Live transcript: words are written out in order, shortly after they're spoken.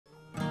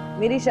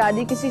मेरी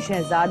शादी किसी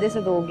शहजादे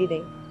से तो होगी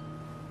नहीं,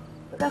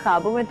 पता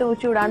ख्वाबों में तो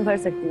ऊंची उड़ान भर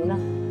सकती हूँ ना।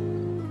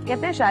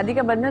 कहते हैं शादी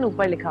का बंधन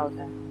ऊपर लिखा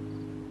होता है,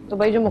 तो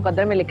भाई जो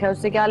मुकद्दर में लिखा है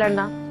उससे क्या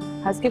लड़ना,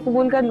 हंस के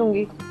कबूल कर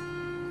लूंगी।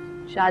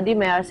 शादी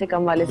मेयार से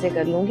कम वाले से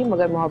कर लूंगी,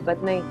 मगर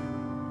मोहब्बत नहीं।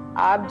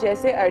 आप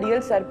जैसे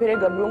अड़ियल सरफिरे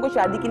गबरों को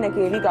शादी की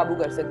नकेली काबू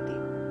कर सकती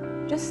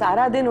है। जो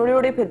सारा दिन उड़े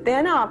उड़े फिरते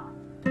हैं ना आप,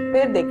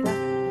 फिर देखना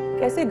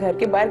कैसे घर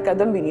के बाहर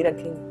कदम भी नहीं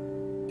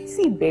रखेंगे।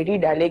 इसी बेड़ी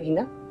डालेगी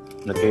ना।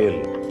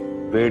 नकेल,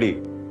 बेड़ी,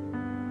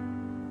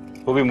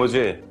 वो भी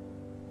मुझे?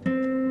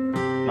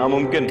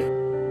 नामुमकिन।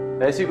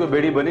 ऐसी कोई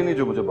बेड़ी बनी नहीं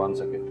जो मुझे बांध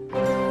सके।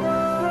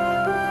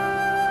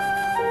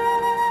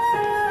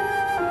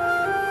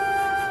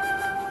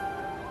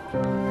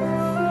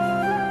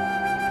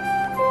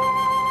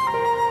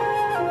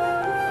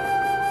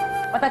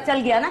 पता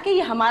चल गया ना कि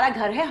ये हमारा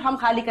घर है, हम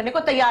खाली करने को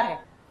तैयार हैं।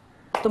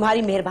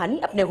 तुम्हारी मेहरबानी,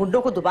 अपने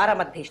गुंडों को दोबारा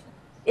मत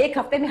भेजना। 1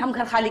 हफ्ते में हम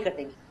घर खाली कर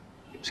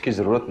देंगे। इसकी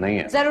जरूरत नहीं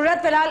है।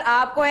 जरूरत फिलहाल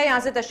आपको है यहाँ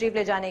से तशरीफ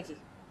ले जाने की,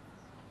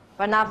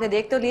 वरना आपने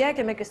देख तो लिया है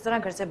कि मैं किस तरह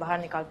घर से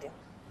बाहर निकालती हूँ।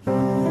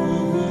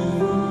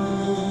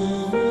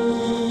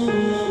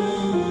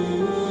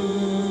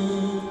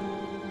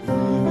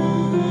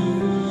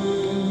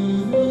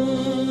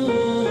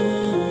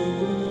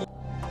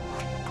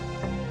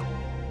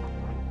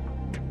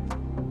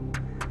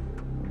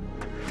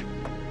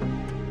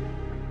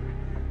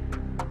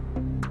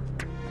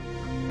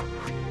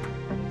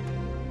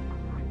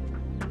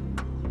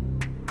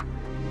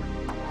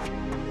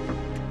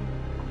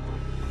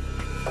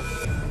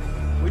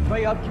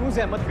 भाई आप क्यों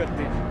जहमत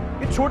करते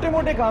हैं? ये छोटे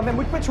मोटे काम है,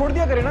 मुझ पे छोड़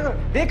दिया करे ना,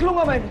 देख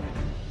लूंगा मैं।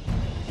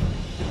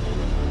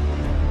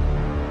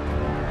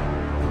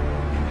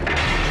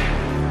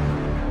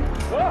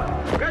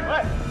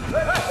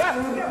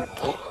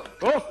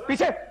 ओ,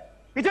 पीछे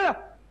पीछे जा।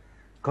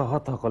 कहा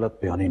था गलत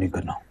बयानी नहीं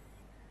करना।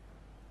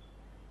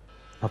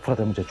 नफरत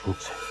है मुझे झूठ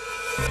से।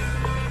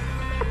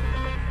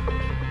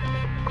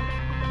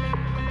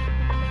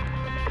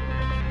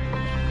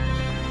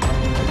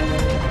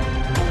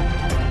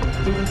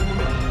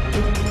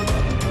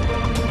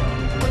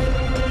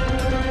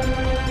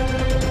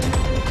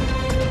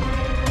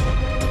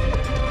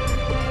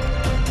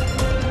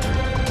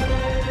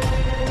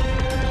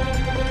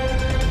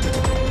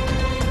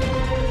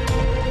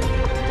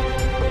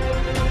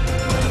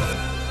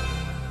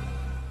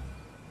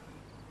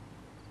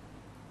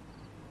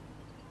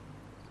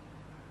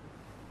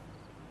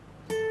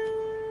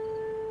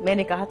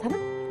 मैंने कहा था ना,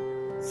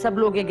 सब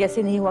लोग एक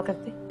जैसे नहीं हुआ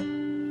करते।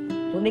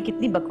 तूने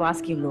कितनी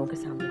बकवास की उन लोगों के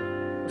सामने,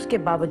 उसके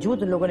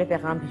बावजूद उन लोगों ने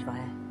पैगाम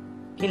भिजवाया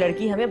है कि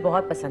लड़की हमें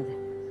बहुत पसंद है।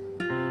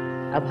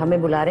 अब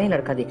हमें बुला रहे हैं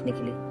लड़का देखने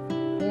के लिए।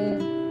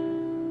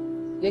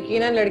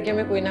 यकीनन लड़के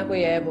में कोई ना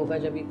कोई ऐब होगा,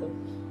 जभी तो।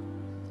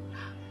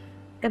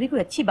 कभी कोई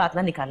अच्छी बात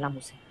ना निकालना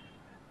मुझसे।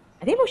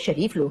 अरे वो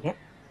शरीफ लोग हैं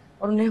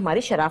और उन्हें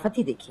हमारी शराफत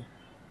ही देखी।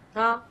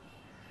 हाँ,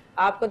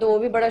 आपको तो वो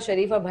भी बड़ा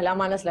शरीफ और भला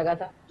मानस लगा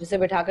था जिसे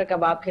बिठाकर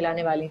कबाब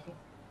खिलाने वाली थी।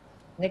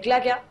 निकला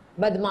क्या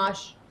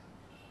बदमाश।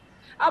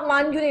 आप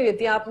मान क्यों नहीं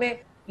लेती? आप में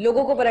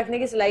लोगों को परखने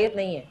की सलाहियत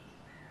नहीं है।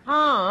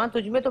 हाँ,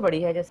 तुझमें तो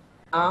बड़ी है जैसे।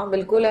 हाँ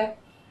बिल्कुल है,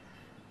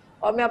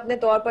 और मैं अपने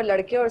तौर पर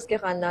लड़के और उसके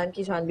खानदान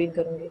की छानबीन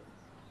करूंगी।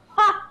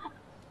 हाँ।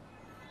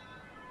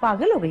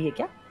 पागल हो गई है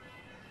क्या?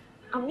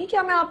 अम्मी,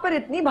 क्या मैं आप पर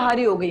इतनी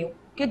भारी हो गई हूँ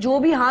कि जो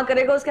भी हाँ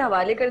करेगा उसके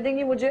हवाले कर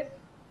देंगी मुझे?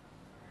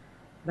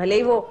 भले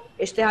ही वो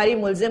इश्तिहारी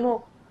मुल्जिम हो,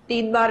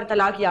 3 बार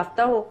तलाक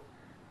याफ्ता हो,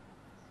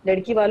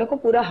 लड़की वालों को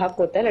पूरा हक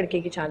होता है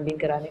लड़के की छानबीन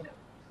कराने का।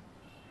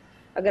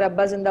 अगर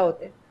अब्बा जिंदा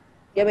होते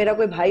या मेरा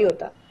कोई भाई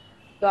होता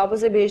तो आप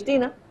उसे भेजती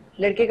ना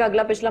लड़के का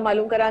अगला पिछला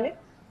मालूम कराने।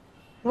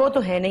 वो तो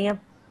है नहीं, अब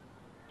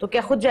तो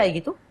क्या खुद जाएगी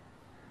तू?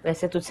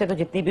 वैसे तुझसे तो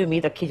जितनी भी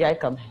उम्मीद रखी जाए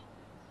कम है।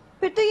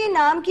 फिर तो ये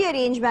नाम की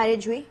अरेंज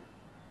मैरिज हुई,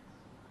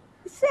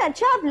 इससे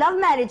अच्छा आप लव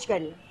मैरिज कर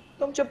ले।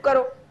 तुम चुप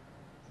करो,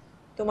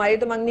 तुम्हारी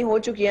तो मंगनी हो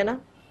चुकी है ना,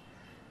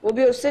 वो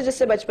भी उससे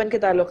जिससे बचपन के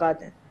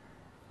ताल्लुकात हैं।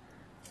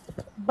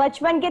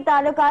 बचपन के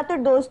ताल्लुकात और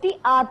दोस्ती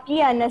आपकी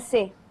अनस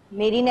से,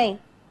 मेरी नहीं।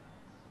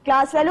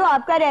 क्लास वालों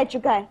आपका रह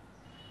चुका है,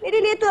 मेरे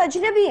लिए तो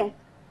अजनबी है।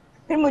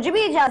 फिर मुझे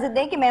भी इजाजत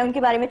दें कि मैं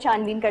उनके बारे में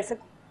छानबीन कर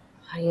सकूं।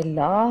 हाय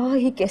अल्लाह,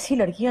 ये कैसी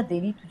लड़कियां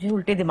देवी तुझे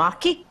उल्टे दिमाग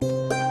की।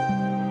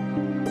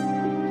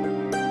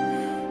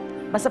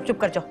 बस अब चुप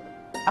कर जाओ,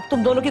 अब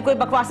तुम दोनों की कोई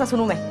बकवास ना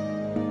सुनूं मैं।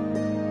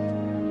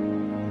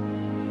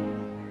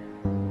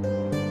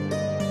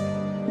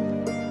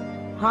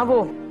 हाँ,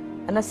 वो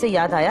अनस से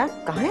याद आया,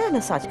 कहाँ है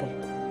अनस आजकल?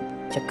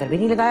 चक्कर भी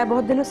नहीं लगाया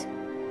बहुत दिनों से।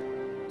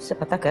 उससे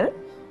पता कर,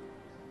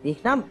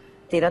 देखना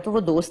तेरा तो वो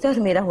दोस्त है और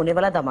मेरा होने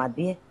वाला दामाद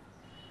भी है।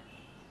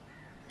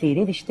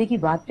 तेरे रिश्ते की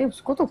बात पे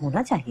उसको तो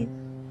होना चाहिए।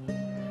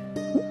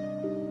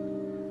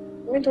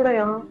 मैं थोड़ा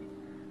यहाँ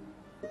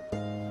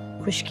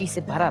खुशकी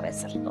से भरा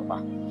वैसा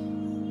तौबा।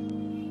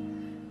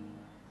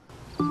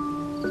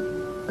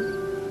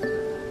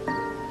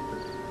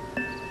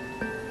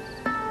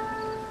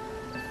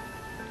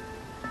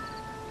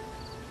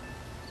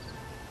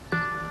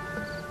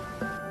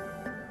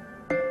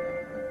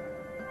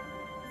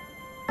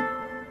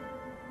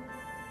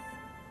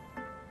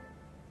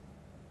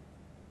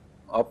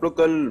 आप लोग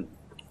कल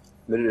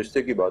मेरे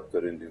रिश्ते की बात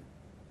कर रही थी,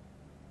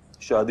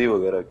 शादी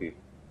वगैरह की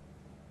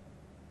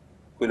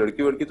कोई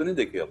लड़की वड़की तो नहीं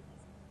देखी आप?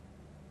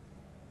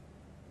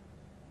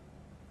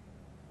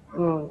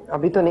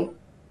 अभी तो नहीं।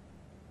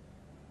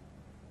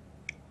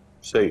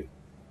 सही,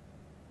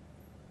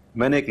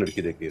 मैंने एक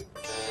लड़की देखी है।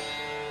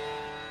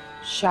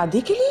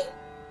 शादी के लिए?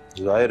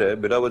 जाहिर है,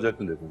 बिना वजह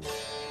क्यों देखूंगा।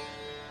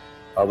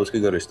 आप उसके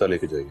घर रिश्ता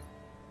लेके जाइए।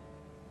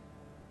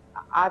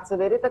 आज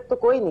सवेरे तक तो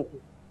कोई नहीं थी,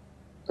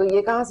 तो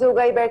ये कहां से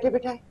उगाई बैठे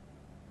बिठाए?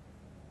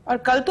 और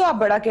कल तो आप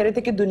बड़ा कह रहे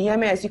थे कि दुनिया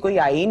में ऐसी कोई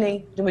आई ही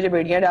नहीं जो मुझे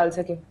बेड़ियां डाल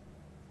सके।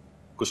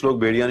 कुछ लोग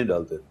बेड़ियां नहीं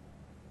डालते,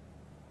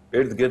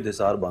 इर्द गिर्द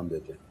हिसार बांध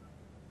देते हैं,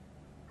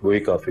 वही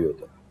काफी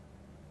होता है।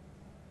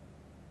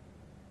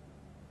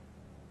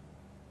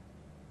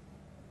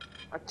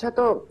 अच्छा,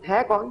 तो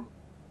है कौन?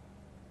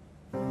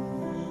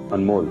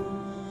 अनमोल।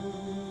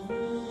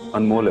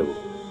 अनमोल है वो।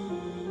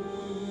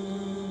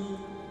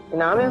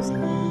 नाम है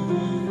उसका?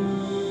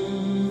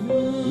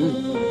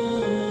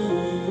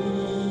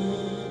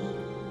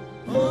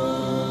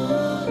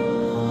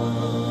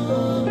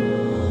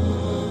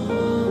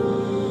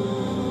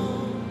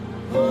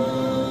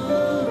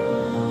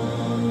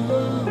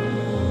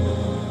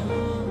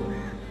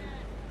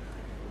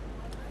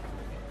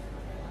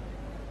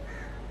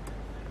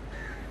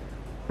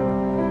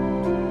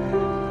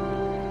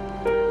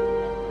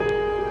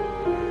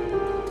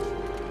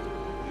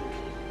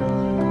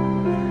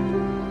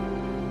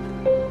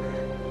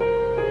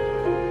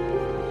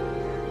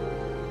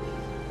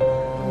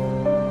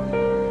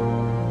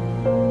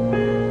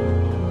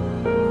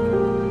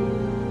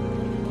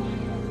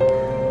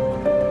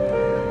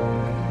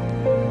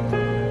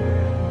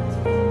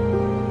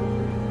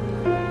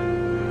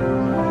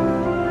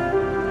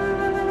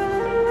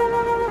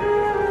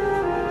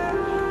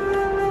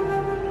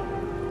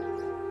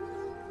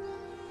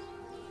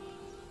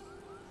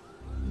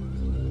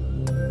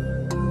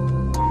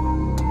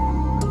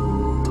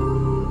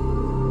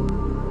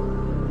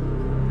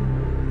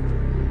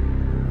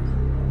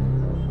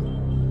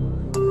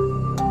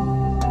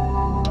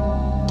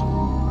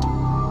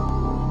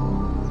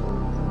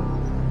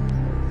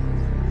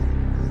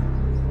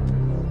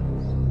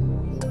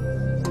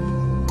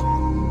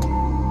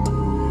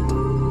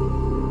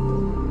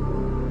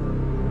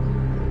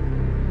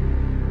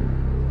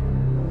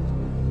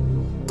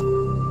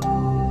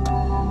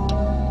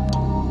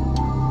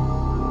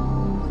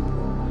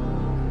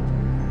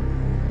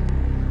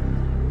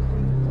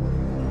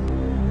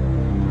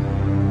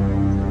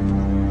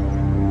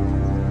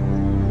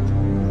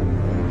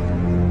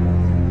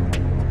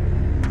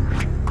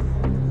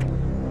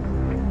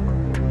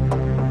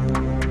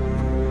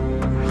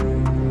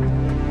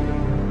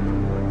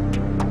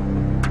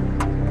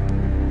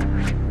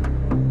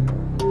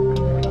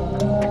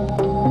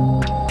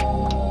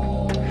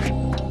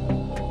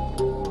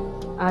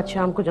 आज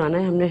शाम को जाना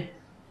है हमने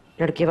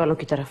लड़के वालों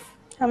की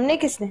तरफ। हमने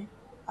किसने?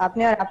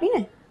 आपने और आप ही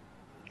ने?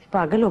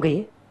 पागल हो गई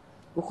है,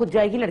 वो खुद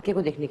जाएगी लड़के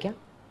को देखने। क्या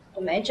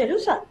तो मैं चलूं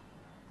साथ?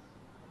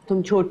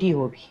 तुम छोटी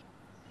हो भी।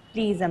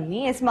 प्लीज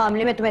अम्मी, इस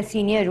मामले में तो मैं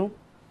सीनियर हूँ।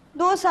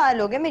 2 साल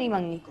हो गए मेरी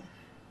मंगनी को।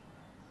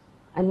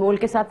 अनमोल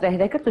के साथ रह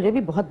रहकर तुझे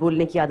भी बहुत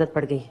बोलने की आदत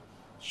पड़ गई है।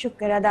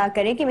 शुक्र अदा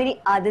करें कि मेरी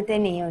आदतें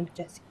नहीं है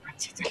उनकी जैसी।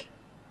 अच्छा चल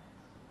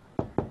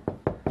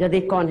जा,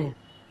 देख कौन है,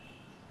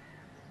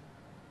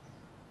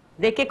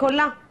 देख के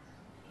खोलना,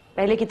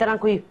 पहले की तरह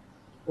कोई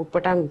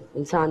उटपटांग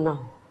इंसान ना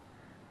हो।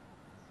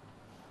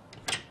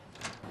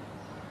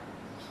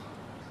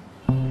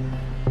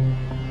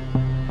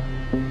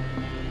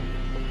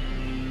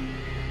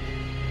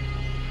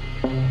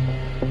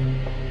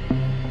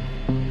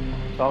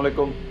 अस्सलाम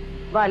वालेकुम।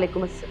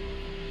 वालेकुम अस्सलाम।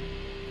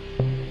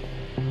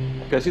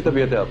 कैसी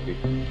तबीयत है आपकी?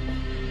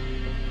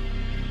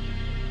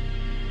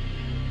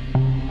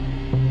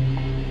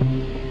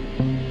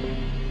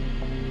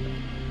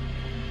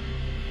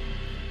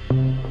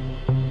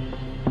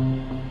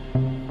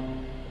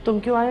 तुम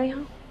क्यों आए हो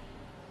यहाँ?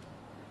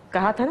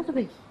 कहा था ना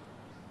तुम्हें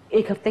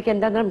 1 हफ्ते के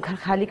अंदर हम घर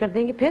खाली कर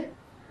देंगे। फिर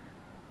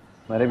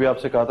मैंने भी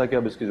आपसे कहा था कि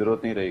अब इसकी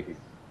जरूरत नहीं रहेगी।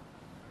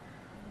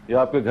 ये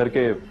आपके घर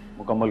के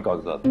मुकम्मल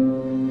कागजात।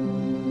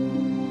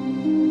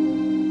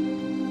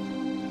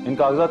 इन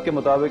कागजात के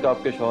मुताबिक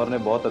आपके शौहर ने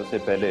बहुत अरसे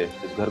पहले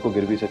इस घर को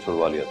गिरवी से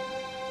छुड़वा लिया था।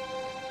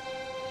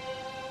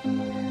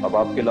 अब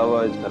आपके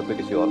अलावा इस घर पे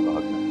किसी और का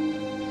हक नहीं।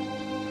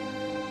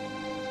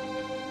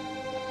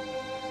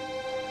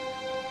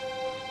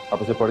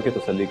 आप उसे पढ़ के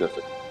तसल्ली कर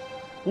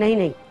सकते। नहीं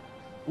नहीं,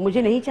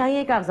 मुझे नहीं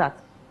चाहिए कागजात।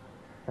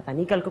 पता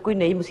नहीं कल को कोई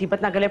नई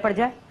मुसीबत ना गले पड़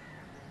जाए।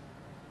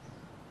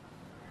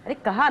 अरे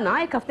कहा ना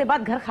 1 हफ्ते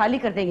बाद घर खाली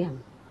कर देंगे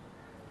हम।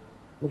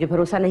 मुझे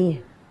भरोसा नहीं है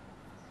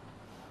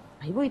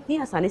भाई, वो इतनी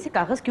आसानी से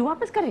कागज क्यों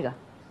वापस करेगा?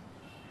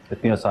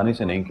 इतनी आसानी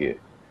से नहीं किए,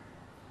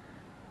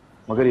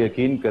 मगर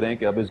यकीन करें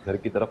कि अब इस घर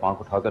की तरफ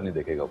आंख उठाकर नहीं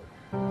देखेगा वो।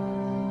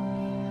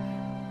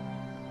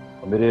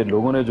 और मेरे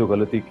लोगों ने जो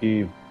गलती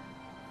की,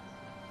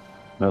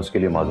 मैं उसके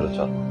लिए माजरत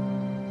चाहता हूं।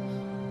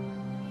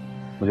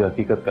 मुझे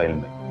हकीकत का इल्म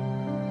है।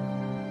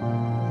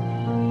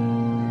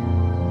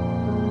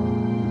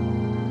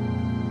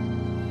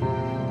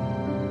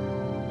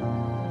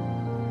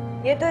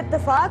 ये तो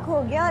इत्तेफाक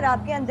हो गया और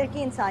आपके अंदर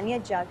की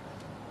इंसानियत जाग।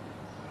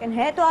 लेकिन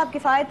है तो आप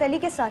किफायत अली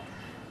के साथ,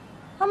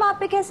 हम आप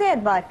पे कैसे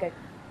एतबार करें?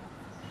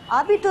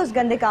 आप ही तो उस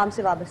गंदे काम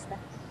से वाबस्ता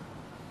है।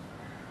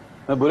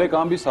 मैं बुरे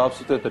काम भी साफ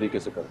सुथरे तरीके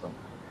से करता हूँ,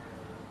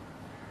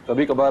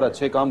 कभी कभार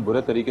अच्छे काम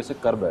बुरे तरीके से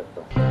कर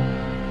बैठता हूँ।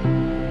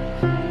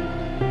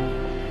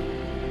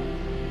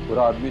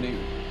 बुरा आदमी नहीं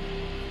हूं।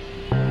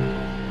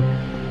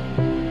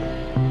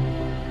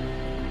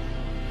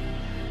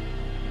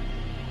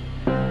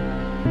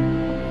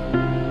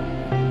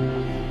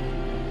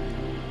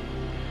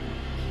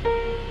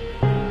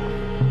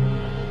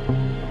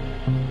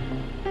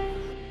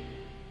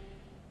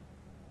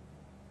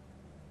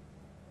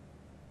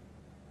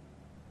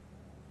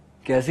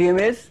 कैसी है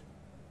मिस?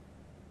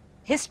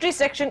 हिस्ट्री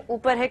सेक्शन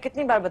ऊपर है,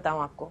 कितनी बार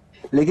बताऊं आपको?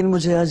 लेकिन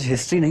मुझे आज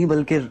हिस्ट्री नहीं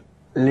बल्कि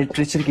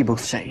लिटरेचर की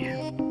बुक्स चाहिए।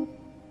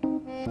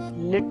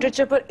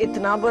 लिटरेचर पर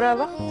इतना बुरा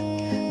वक्त?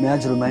 मैं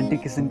आज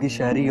रोमांटिक किस्म की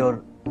शायरी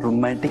और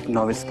रोमांटिक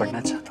नॉवेल्स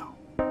पढ़ना चाहता हूँ।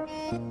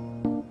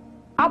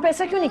 आप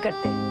ऐसा क्यों नहीं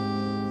करते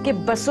कि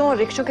बसों और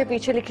रिक्शों के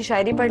पीछे लिखी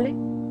शायरी पढ़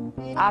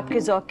लें? आपके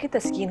ज़ौक़ की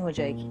तस्कीन हो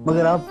जाएगी।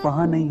 मगर आप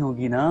वहां नहीं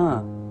होगी ना,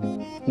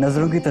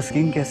 नजरों की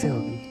तस्कीन कैसे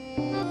होगी?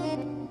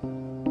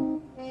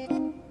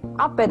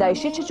 आप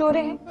पैदाइशी छिचोरे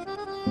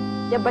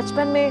हैं या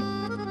बचपन में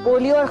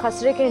पोलियो और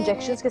खसरे के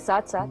इंजेक्शंस के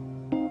साथ साथ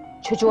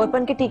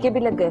छिचोरपन के टीके भी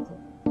लग गए थे?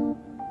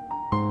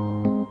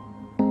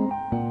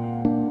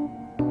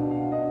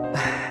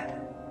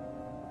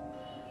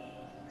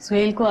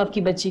 सुहेल को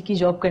आपकी बच्ची की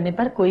जॉब करने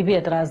पर कोई भी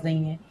एतराज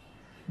नहीं है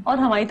और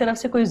हमारी तरफ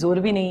से कोई जोर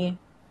भी नहीं है।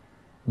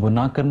 वो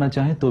ना करना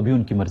चाहे तो भी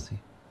उनकी मर्जी।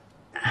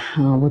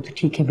 हाँ वो तो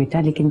ठीक है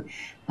बेटा, लेकिन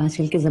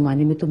आजकल के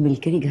जमाने में तो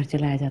मिलकर ही घर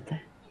चलाया जाता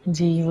है।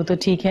 जी वो तो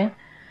ठीक है,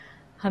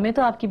 हमें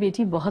तो आपकी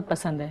बेटी बहुत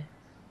पसंद है।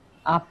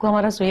 आपको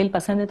हमारा सुहेल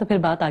पसंद है तो फिर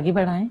बात आगे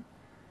बढ़ाएं।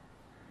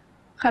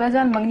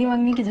 खालाजान मंगनी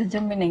मंगनी की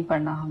झंझट में नहीं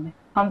पड़ना हमें,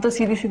 हम तो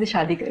सीधी सीधी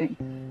शादी करेंगे।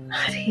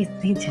 अरे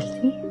इतनी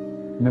जल्दी?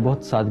 मैं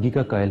बहुत सादगी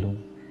का कायल हूँ,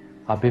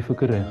 आप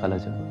बेफिक्र रहें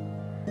खालाजान।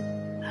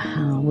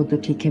 हाँ वो तो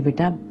ठीक है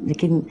बेटा,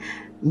 लेकिन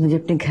मुझे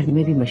अपने घर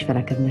में भी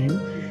मशवरा करना है।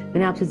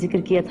 मैंने आपसे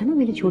जिक्र किया था ना,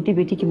 मेरी छोटी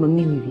बेटी की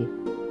मंगनी हुई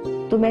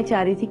है, तो मैं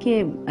चाह रही थी कि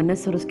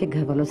अनस और उसके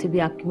घर वालों से भी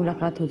आपकी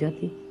मुलाकात हो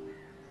जाती।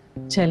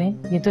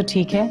 चलें ये तो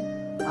ठीक है,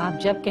 आप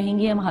जब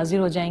कहेंगी हम हाजिर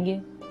हो जाएंगे।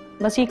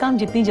 बस ये काम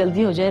जितनी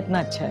जल्दी हो जाए इतना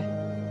अच्छा है।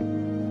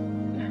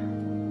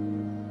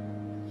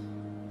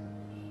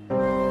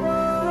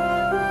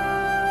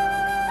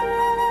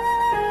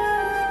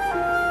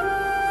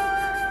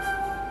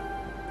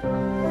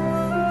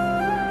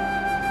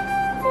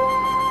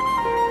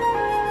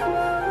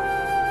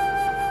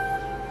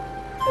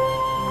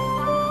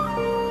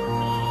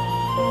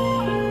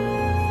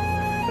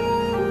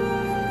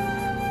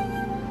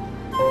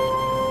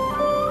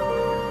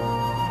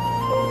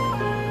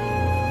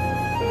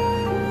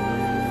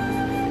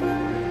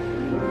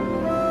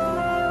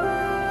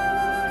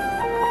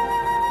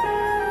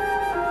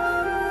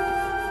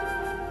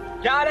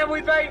 क्या हाल है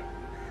मोहित भाई?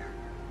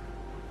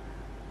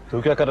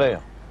 तू क्या कर रहे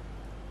हैं?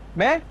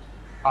 मैं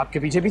आपके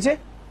पीछे पीछे।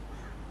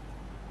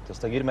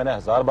 दस्तगीर मैंने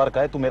 1000 बार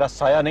कहा है, तू मेरा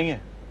साया नहीं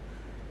है।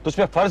 तुझ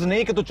पे फर्ज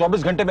नहीं कि तू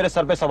 24 घंटे मेरे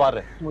सर पे सवार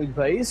रहे। मोहित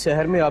भाई इस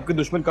शहर में आपके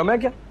दुश्मन कम है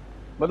क्या?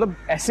 मतलब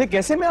ऐसे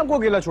कैसे मैं आपको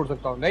अकेला छोड़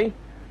सकता हूँ? नहीं।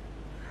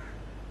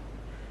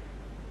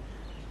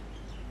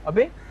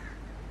 अबे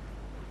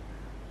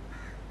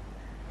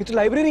ये तो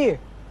लाइब्रेरी है।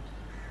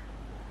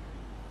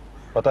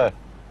 पता है।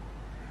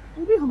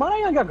 तो भी हमारा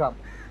यहाँ क्या काम?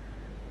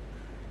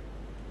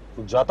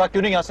 तू जाता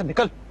क्यों नहीं यहाँ से?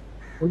 निकल।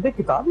 मुझे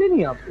किताब लेनी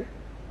है आपको?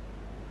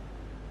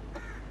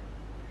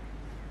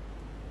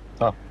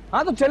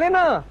 हाँ तो चले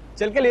ना,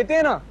 चल के लेते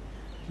हैं ना।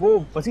 वो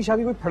बसी शाह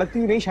की कोई फड़कती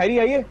हुई नई शायरी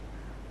आई है।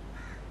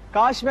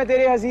 काश मैं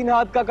तेरे हसीन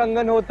हाथ का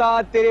कंगन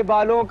होता, तेरे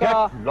बालों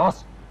का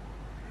लॉस।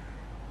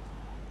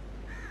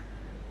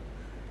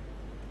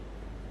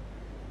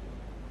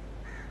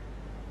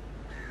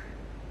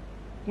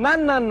 ना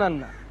ना ना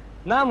ना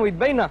ना मोहित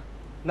भाई ना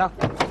ना।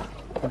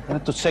 मैंने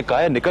तुझसे कहा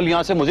है निकल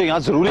यहाँ से, मुझे यहाँ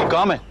जरूरी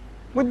काम है।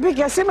 मोहित भाई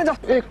कैसे मैं जा?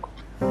 एक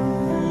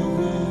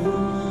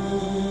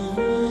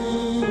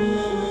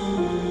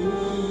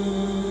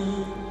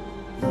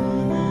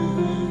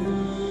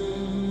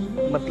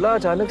मतलब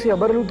अचानक से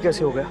अबरलूद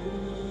कैसे हो गया?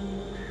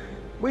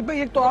 मोहित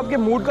भाई एक तो आपके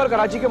मूड का और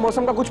कराची के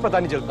मौसम का कुछ पता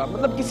नहीं चलता,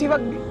 मतलब किसी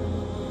वक्त भी।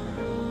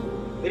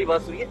 मेरी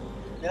बात सुनिए,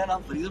 मेरा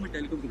नाम फरीदा, मैं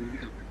टेलीकॉम की काम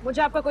करता हूं।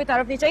 मुझे आपका कोई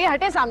तारुफ नहीं चाहिए,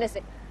 हटे सामने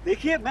से।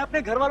 देखिए मैं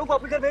अपने घर वालों को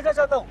अपने घर भेजना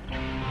चाहता हूँ।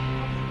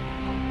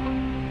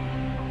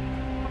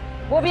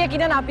 वो भी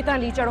यकीनन आप ही तरह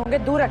लीचड़ होंगे,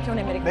 दूर रखे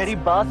उन्हें मेरे। मेरी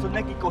बात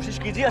सुनने की कोशिश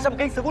कीजिए। अच्छा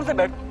कहीं सुकून से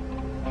बैठ।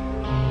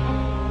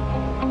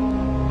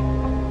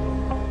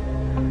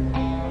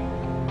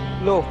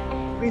 लो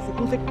कहीं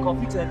सुकून से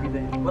कॉफी चाय पीते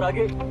हैं और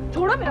आगे।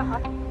 छोड़ो मेरा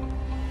हाथ।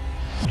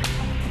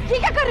 ये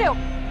क्या कर रहे हो?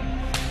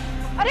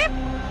 अरे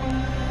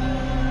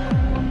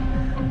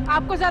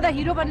आपको ज्यादा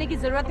हीरो बनने की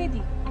जरूरत नहीं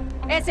थी।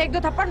 ऐसे एक दो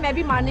थप्पड़ मैं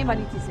भी मारने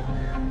वाली थी इसे।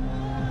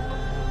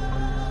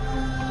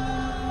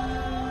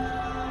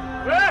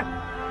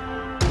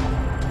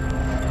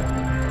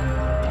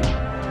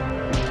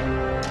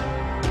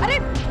 अरे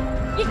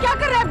ये क्या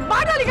कर रहा है?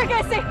 मार डालेगा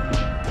कैसे?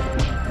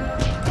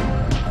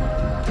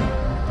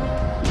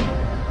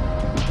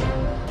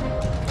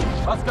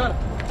 बस कर।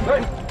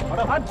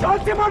 जान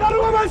से मार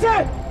डालूंगा मैं इसे।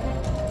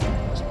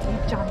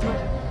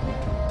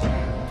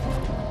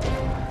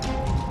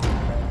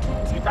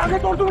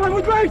 तोड़ दूंगा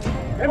मुझ पे।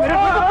 मेरे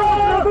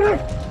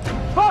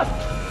बस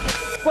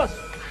बस।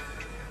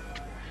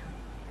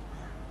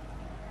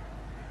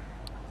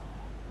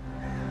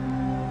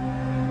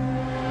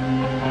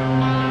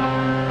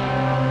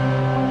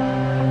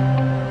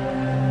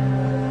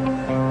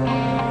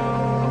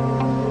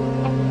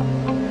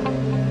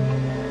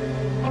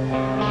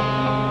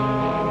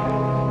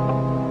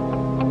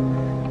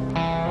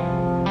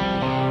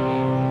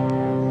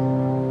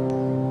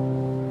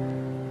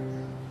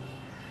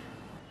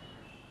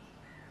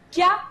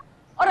 क्या?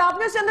 और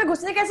आपने उसे अंदर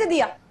घुसने कैसे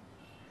दिया?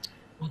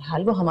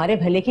 हाल वो हमारे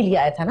भले के लिए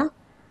आया था ना।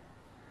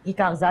 ये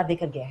कागजात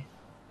देकर गया है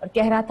और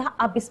कह रहा था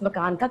अब इस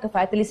मकान का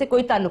कफायत अली से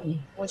कोई ताल्लुक नहीं।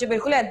 मुझे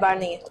बिल्कुल एतबार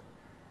नहीं है।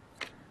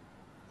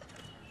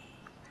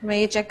 मैं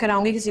ये चेक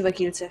कराऊंगी किसी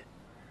वकील से।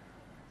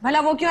 भला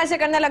वो क्यों ऐसे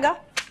करने लगा?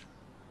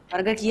 और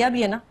अगर किया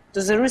भी है ना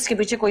तो जरूर इसके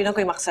पीछे कोई ना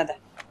कोई मकसद है।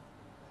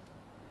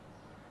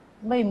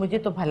 भाई मुझे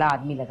तो भला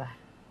आदमी लगा है,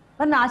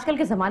 वरना आजकल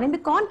के जमाने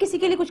में कौन किसी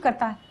के लिए कुछ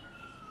करता है?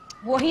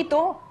 वही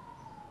तो,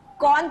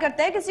 कौन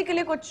करता है किसी के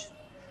लिए कुछ?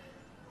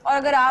 और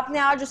अगर आपने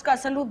आज उसका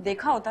असल रूप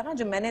देखा होता ना,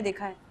 जो मैंने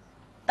देखा है,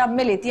 तब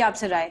मैं लेती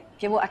आपसे राय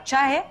कि वो अच्छा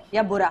है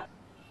या बुरा।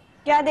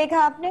 क्या देखा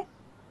आपने?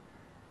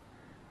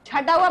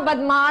 छटा हुआ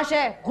बदमाश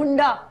है,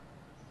 गुंडा,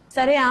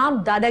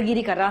 सरेआम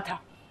दादागिरी कर रहा था।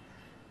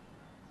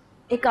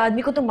 एक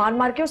आदमी को तो मार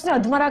मार के उसने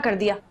अधमरा कर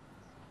दिया।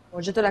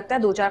 मुझे तो लगता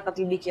है 2-4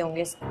 कत्ल भी किए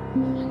होंगे इसने।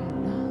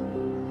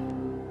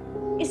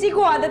 इसी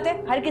को आदत है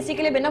हर किसी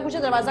के लिए बिना पूछे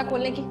दरवाजा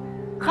खोलने की।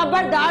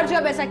 खबरदार जो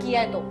अब ऐसा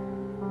किया है तो।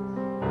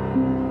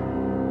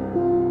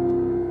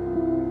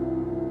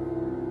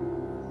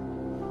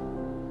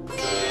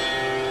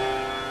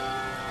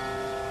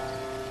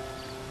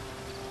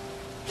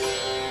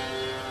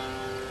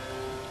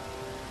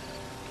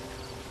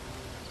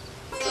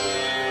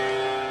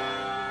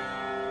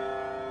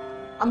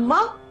 अम्मा,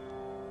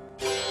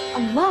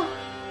 अम्मा,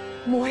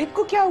 मोहित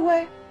को क्या हुआ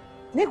है?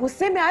 मैं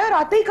गुस्से में आया और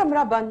आते ही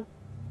कमरा बंद।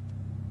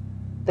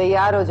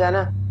 तैयार हो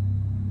जाना,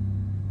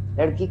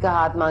 लड़की का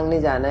हाथ मांगने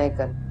जाना है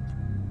कल।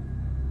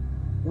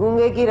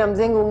 गूंगे की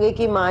रमजें गूंगे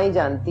की माँ ही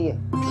जानती है।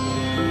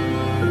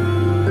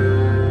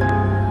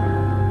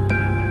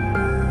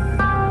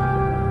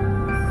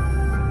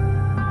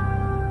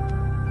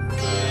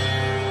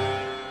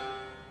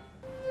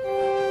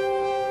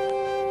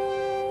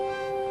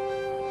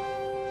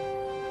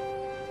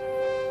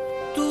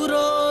 तू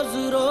रोज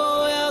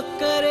रोया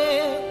करे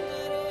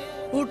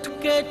उठ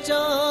के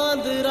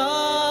चांद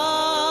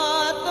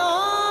रातों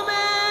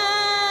में,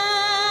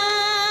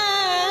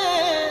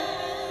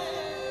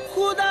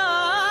 खुदा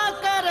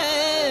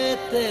करे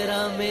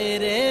तेरा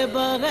मेरे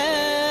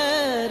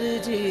बगैर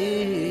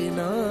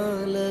जीना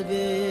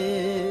लगे।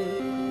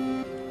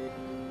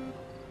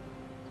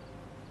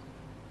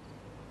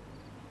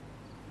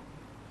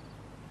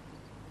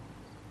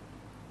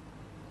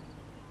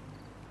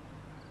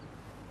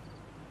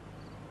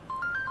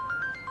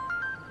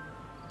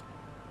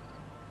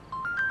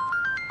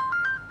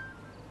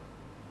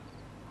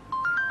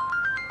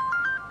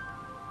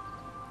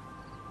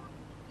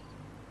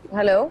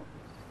 हेलो।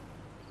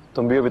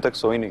 तुम भी अभी तक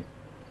सोई नहीं?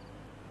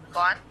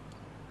 कौन?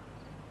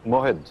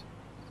 मोहिद।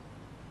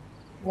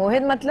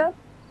 मोहिद मतलब?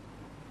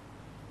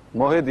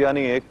 मोहिद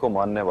यानी एक को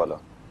मानने वाला,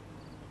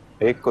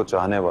 एक को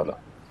चाहने वाला,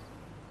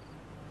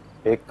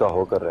 एक का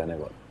होकर रहने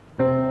वाला।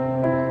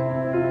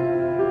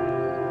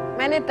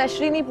 मैंने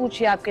तशरी नहीं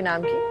पूछी आपके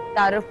नाम की,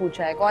 तारुफ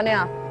पूछा है। कौन है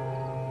आप?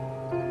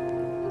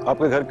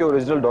 आपके घर के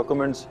ओरिजिनल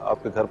डॉक्यूमेंट्स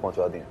आपके घर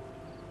पहुंचा दिए।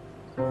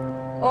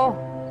 ओह,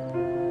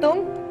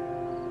 तुम?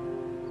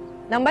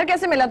 नंबर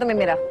कैसे मिला तुम्हें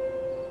मेरा?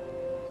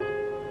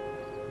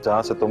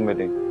 जहां से तुम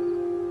मिली,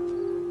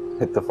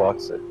 इत्तेफाक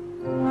से।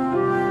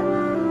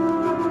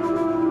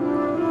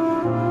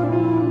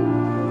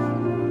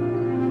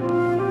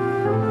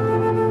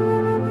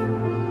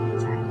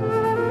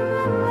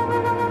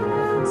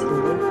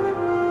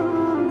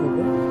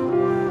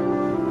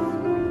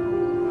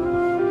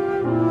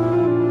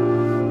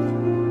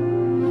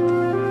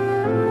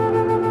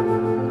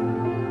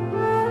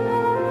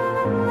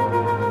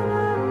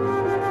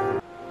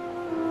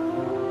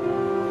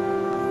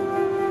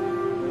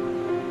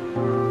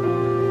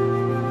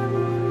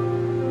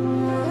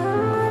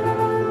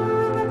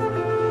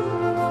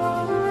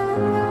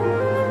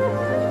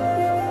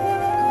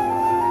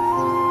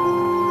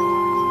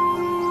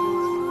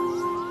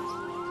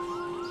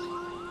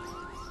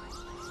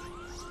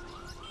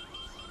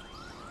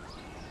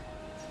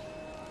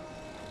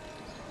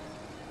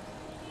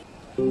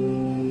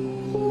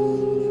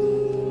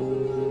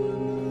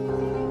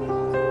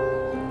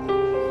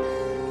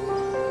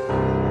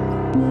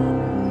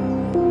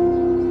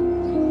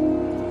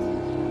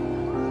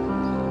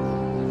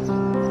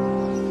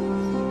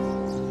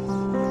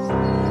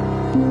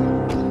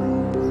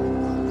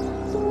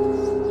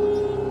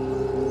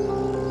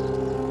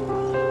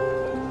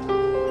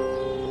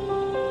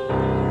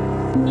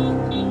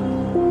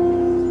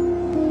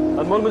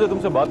 अनमोल, मुझे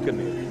तुमसे बात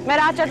करनी है। मैं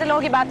रात चलते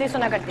लोगों की बात नहीं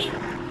सुना करती।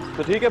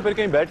 तो ठीक है, फिर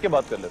कहीं बैठ के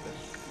बात कर लेते हैं।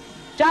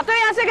 जाते हो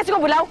यहाँ से, किसी को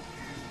बुलाओ।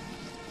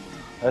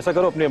 ऐसा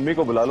करो, अपनी अम्मी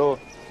को बुला लो,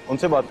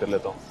 उनसे बात कर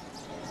लेता हूँ।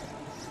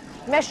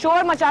 मैं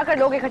शोर मचाकर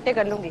लोग इकट्ठे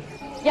कर लूंगी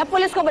या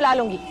पुलिस को बुला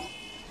लूंगी।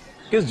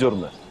 किस जुर्म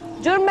में?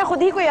 जुर्म मैं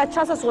खुद ही कोई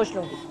अच्छा सा सोच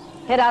लूंगी।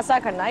 हिरासा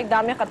करना,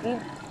 इक़दाम कत्ल,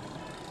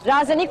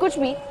 राज़नी, कुछ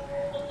भी।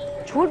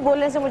 झूठ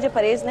बोलने से मुझे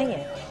परहेज नहीं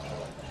है।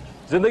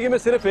 जिंदगी में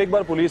सिर्फ एक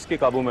बार पुलिस के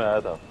काबू में आया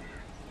था।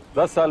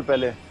 10 साल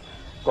पहले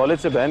कॉलेज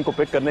से बहन को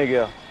पिक करने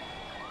गया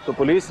तो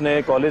पुलिस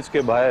ने कॉलेज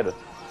के बाहर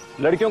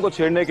लड़कियों को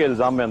छेड़ने के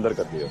इल्जाम में अंदर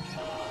कर दिया।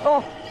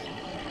 ओह,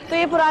 तो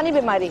ये पुरानी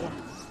बीमारी है।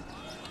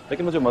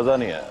 लेकिन मुझे मजा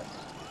नहीं आया।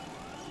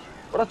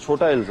 बड़ा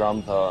छोटा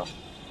इल्जाम था,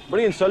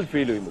 बड़ी इंसल्ट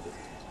फील हुई मुझे।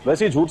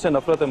 वैसे ही झूठ से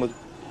नफरत है मुझे।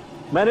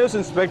 मैंने उस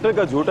इंस्पेक्टर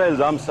का झूठा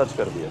इल्जाम सच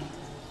कर दिया।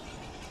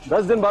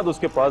 10 दिन बाद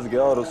उसके पास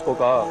गया और उसको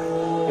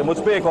कहा कि मुझ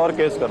पे एक और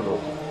केस कर दो,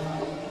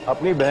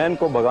 अपनी बहन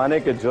को भगाने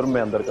के जुर्म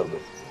में अंदर कर दो।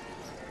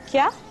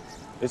 क्या?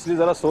 इसलिए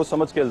जरा सोच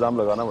समझ के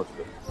इल्जाम लगाना मुझ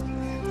पे,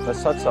 मैं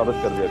सच साबित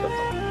कर दिया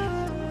करता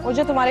हूँ।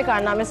 मुझे तुम्हारे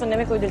कारनामे सुनने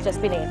में कोई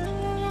दिलचस्पी नहीं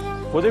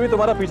है। मुझे भी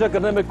तुम्हारा पीछा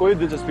करने में कोई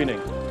दिलचस्पी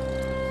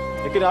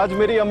नहीं, लेकिन आज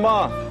मेरी अम्मा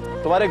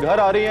तुम्हारे घर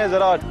आ रही हैं,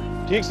 जरा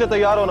ठीक से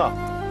तैयार होना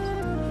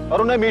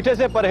और उन्हें मीठे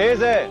से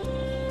परहेज है,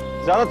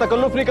 ज्यादा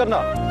तकल्लुफ नहीं करना।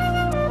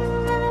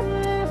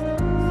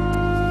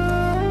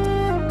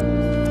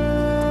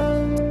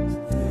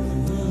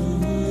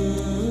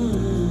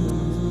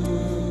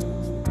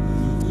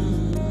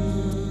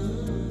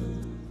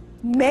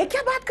 मैं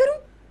क्या बात करूं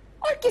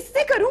और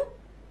किससे करूं?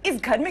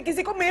 इस घर में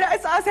किसी को मेरा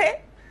एहसास है?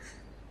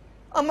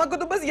 अम्मा को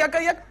तो बस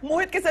यकायक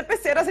मोहित के सर पे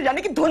सेहरा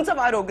सजाने की धुन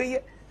सवार हो गई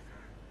है।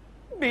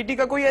 बेटी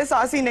का कोई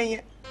एहसास ही नहीं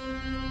है।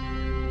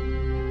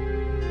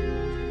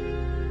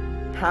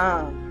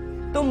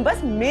 हाँ, तुम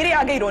बस मेरे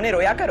आगे ही रोने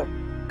रोया करो,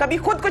 कभी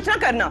खुद कुछ ना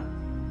करना।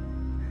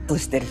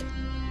 बुज़दिल।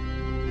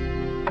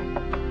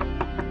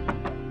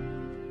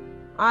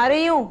 आ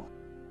रही हूं।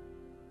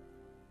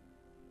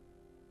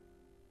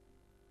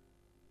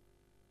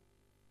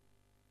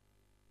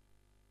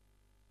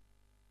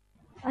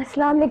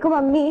 अस्सलाम वालेकुम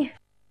अम्मी।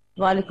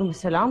 वालेकुम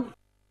अस्सलाम।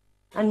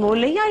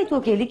 अनमोल नहीं आई? तू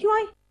अकेली क्यों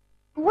आई?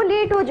 वो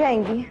लेट हो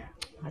जाएंगी।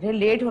 अरे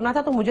लेट होना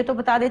था तो मुझे तो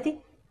बता देती।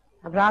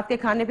 अब रात के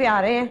खाने पे आ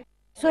रहे हैं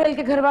सुहेल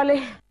के घर वाले।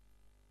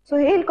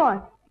 सुहेल कौन?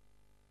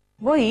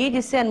 वही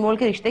जिससे अनमोल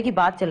के रिश्ते की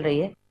बात चल रही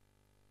है।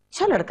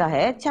 अच्छा लड़का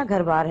है, अच्छा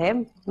घर बार है,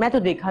 मैं तो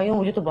देखा ही हूँ,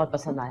 मुझे तो बहुत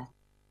पसंद आया।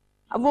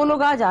 अब वो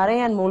लोग आज आ रहे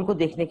हैं अनमोल को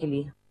देखने के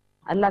लिए।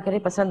 अल्लाह करे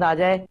पसंद आ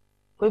जाए,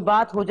 कोई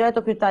बात हो जाए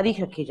तो फिर तारीख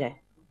रखी जाए।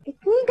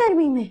 इतनी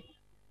गर्मी में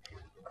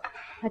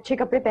अच्छे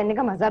कपड़े पहनने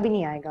का मजा भी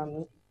नहीं आएगा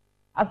अम्मी।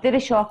 अब तेरे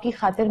शौक की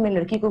खातिर मैं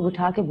लड़की को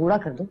बिठा के बूढ़ा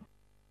कर दूं?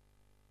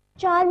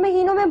 4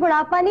 महीनों में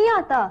बुढ़ापा नहीं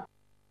आता।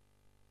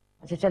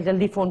 अच्छा चल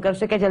जल्दी फोन कर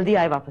उसे, क्या जल्दी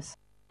आए वापस।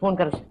 फोन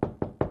कर उसे।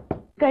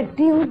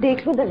 करती हूँ,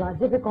 देख लो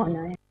दरवाजे पे कौन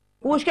आया।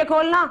 पूछ के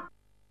खोलना।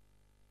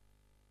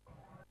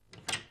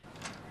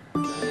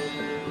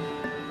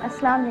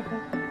 अस्सलाम वालेकुम।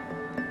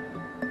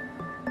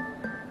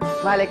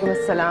 वालेकुम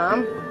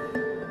अस्सलाम।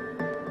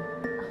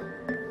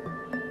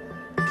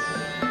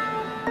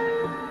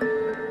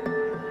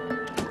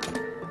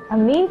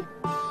 अम्मी,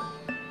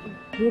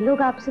 ये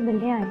लोग आपसे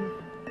मिलने आए हैं।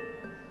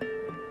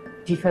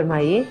 जी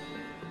फरमाइए।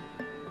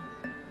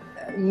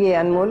 ये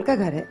अनमोल का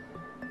घर है?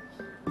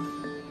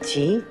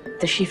 जी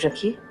तशरीफ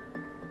रखिए।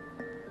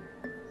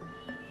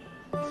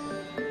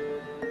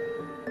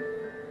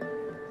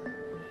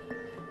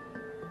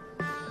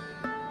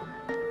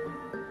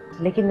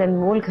 लेकिन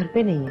अनमोल घर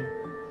पे नहीं है।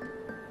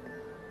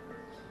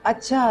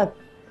 अच्छा,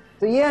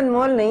 तो ये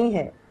अनमोल नहीं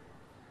है।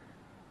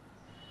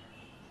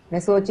 मैं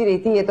सोच ही रही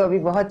थी ये तो अभी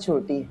बहुत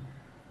छोटी है।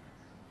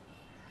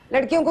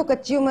 लड़कियों को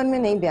कच्ची उम्र में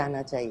नहीं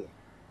ब्याहना चाहिए,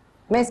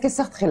 मैं इसके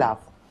सख्त खिलाफ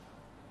हूं।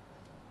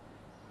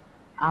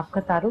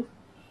 आपका तारुफ?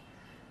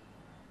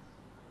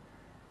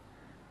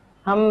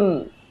 हम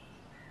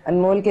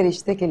अनमोल के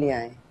रिश्ते के लिए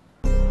आए हैं।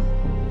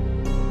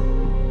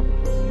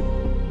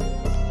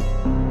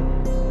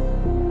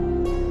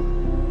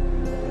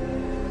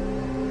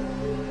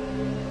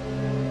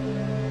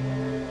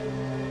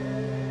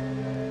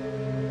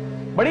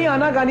 बड़ी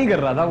आनाकानी कर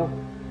रहा था वो।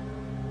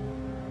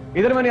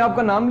 इधर मैंने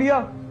आपका नाम लिया,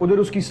 उधर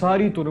उसकी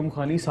सारी तुरम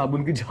खानी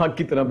साबुन की झाग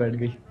की तरह बैठ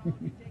गई।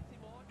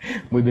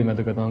 मुझे मैं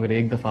तो कहता हूँ अगर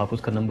एक दफा आप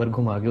उसका नंबर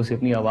घुमा के उसे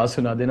अपनी आवाज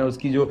सुना देना,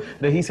 उसकी जो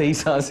रही सही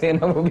सांसें है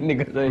ना वो भी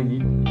निकल जाएगी।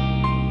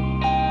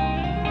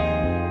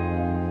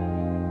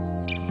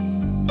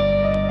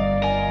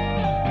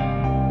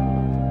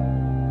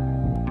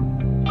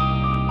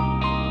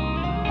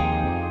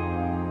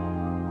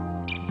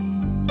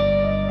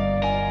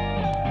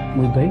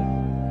 मुझे भाई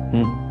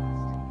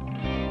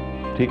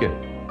ठीक है।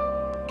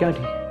 क्या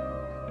ठीक?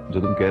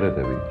 जो तुम कह रहे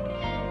थे अभी।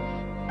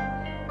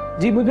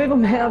 जी मुझे भाई,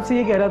 मैं आपसे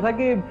ये कह रहा था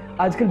कि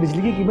आजकल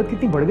बिजली की कीमत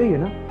कितनी बढ़ गई है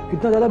ना,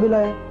 कितना ज्यादा बिल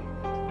आया।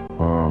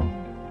 हाँ।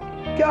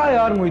 क्या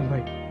यार मोहित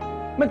भाई,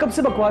 मैं कब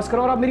से बकवास कर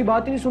रहा हूं और आप मेरी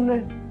बात ही नहीं सुन रहे।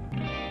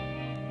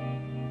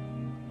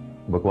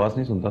 बकवास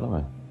नहीं सुनता ना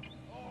मैं।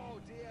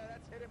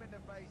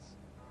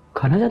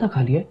 खाना ज्यादा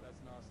खा लिया?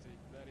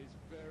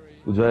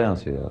 तू जा यहां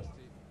से यार।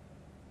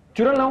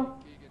 चुरा लाऊं?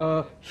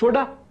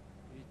 Soda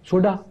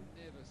soda.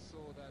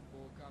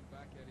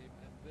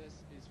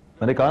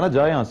 मैंने कहा ना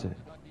जा यहां से।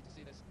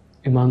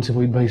 ईमान से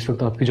मोहित भाई, इस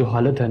वक्त आपकी जो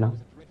हालत है ना,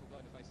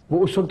 वो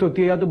उस वक्त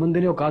होती है या तो बंदे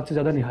ने औकात से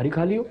ज्यादा निहारी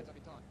खा ली हो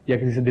या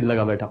किसी से दिल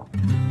लगा बैठा हो।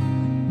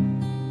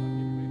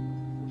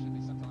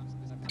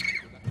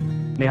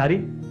 निहारी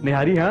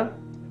निहारी, हाँ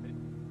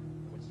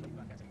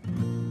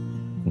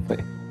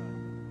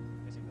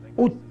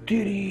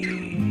उत्तरी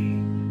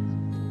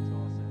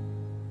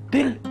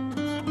दिल।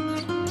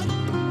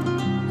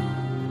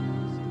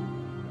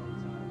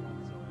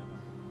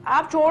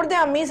 आप छोड़ दें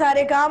अम्मी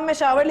सारे काम, मैं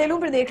शावर ले लूं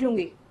फिर देख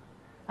लूंगी।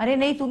 अरे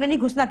नहीं, तूने नहीं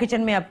घुसना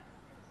किचन में अब,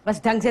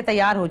 बस ढंग से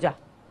तैयार हो जा।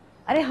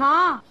 अरे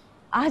हाँ,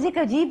 आज एक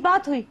अजीब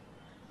बात हुई,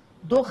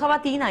 2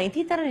 खवातीन आई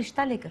थी तेरा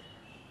रिश्ता लेकर।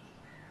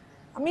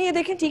 अम्मी ये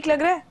देखें, ठीक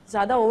लग रहा है?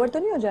 ज्यादा ओवर तो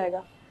नहीं हो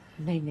जाएगा?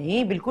 नहीं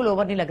नहीं, बिल्कुल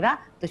ओवर नहीं लग रहा,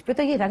 तुझ पे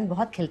तो ये रंग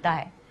बहुत खिलता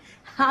है।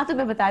 हाँ, तो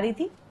मैं बता रही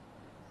थी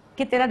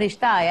कि तेरा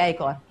रिश्ता आया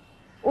एक और,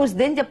 उस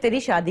दिन जब तेरी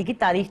शादी की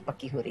तारीख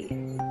पक्की हो रही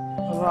है।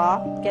 वाह,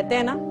 कहते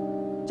हैं ना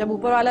जब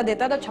ऊपर वाला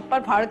देता है तो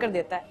छप्पर फाड़ कर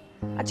देता है।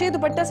 अच्छा, ये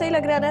दुपट्टा सही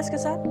लग रहा है ना इसके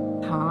साथ?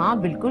 हाँ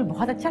बिल्कुल,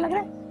 बहुत अच्छा लग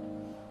रहा है।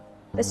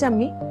 वैसे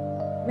अम्मी,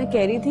 मैं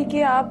कह रही थी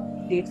कि आप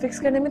डेट फिक्स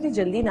करने में इतनी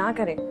जल्दी ना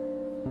करें,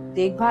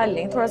 देखभाल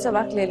लें, थोड़ा सा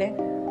वक्त ले लें,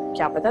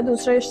 क्या पता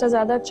दूसरा रिश्ता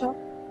ज्यादा अच्छा हो।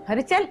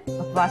 अरे चल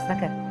बकवास ना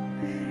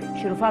कर,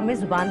 शुरुफा में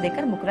जुबान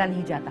देकर मुकरा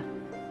नहीं जाता,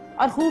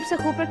 और खूब से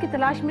खूबसूरत की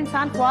तलाश में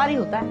इंसान ख्वार ही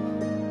होता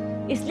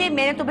है। इसलिए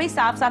मैंने तो भाई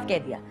साफ साफ कह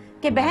दिया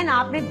कि बहन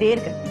आपने देर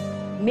कर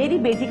दी, मेरी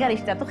बेटी का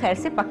रिश्ता तो खैर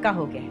से पक्का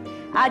हो गया है।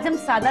 आज हम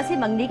सादा सी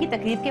मंगनी की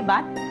तकरीब के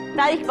बाद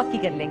तारीख पक्की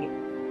कर लेंगे।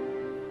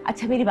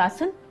 अच्छा मेरी बात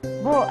सुन,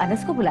 वो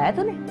अनस को बुलाया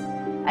तूने?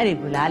 अरे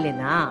बुला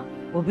लेना,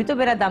 वो भी तो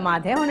मेरा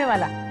दामाद है होने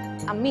वाला।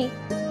 अम्मी,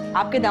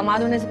 आपके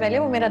दामाद होने से पहले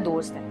वो मेरा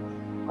दोस्त है,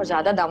 और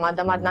ज्यादा दामाद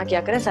दामाद ना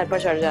किया करें, सर पर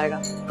चढ़ जाएगा।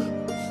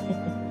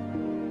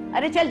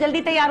 अरे चल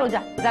जल्दी तैयार हो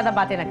जा, ज्यादा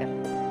बातें ना कर।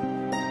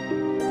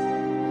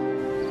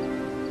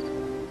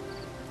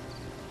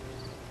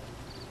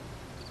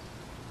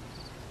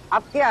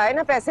 अब क्या आए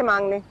ना पैसे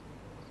मांगने,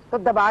 तो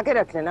दबा के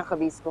रख लेना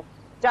खबीस को,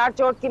 4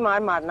 चोट की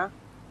मार मारना।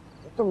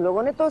 तुम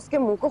लोगों ने तो उसके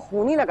मुंह को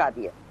खून ही लगा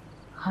दिया।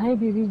 हाय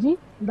बीबी जी,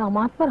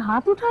 दामाद पर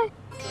हाथ उठाए।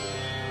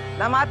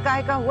 दामाद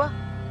काहे का हुआ?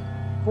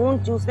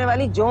 खून चूसने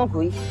वाली जोंक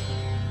हुई।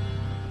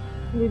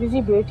 बीबी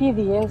जी बेटी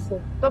दी है उसे।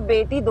 तो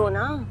बेटी दो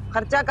ना,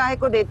 खर्चा काहे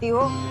को देती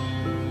हो?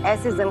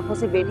 ऐसे जंखों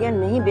से बेटियां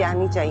नहीं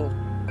ब्याहनी चाहिए,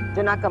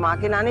 जो ना कमा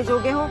के लाने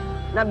जोगे हो,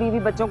 ना बीवी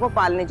बच्चों को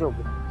पालने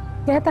जोगे।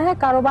 कहता है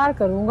कारोबार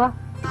करूंगा,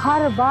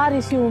 हर बार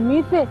इसी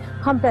उम्मीद पे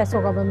हम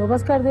पैसों का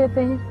बंदोबस्त कर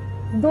देते हैं।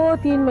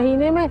 2-3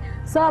 महीने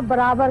में सब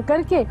बराबर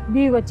करके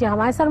बीवी बच्चे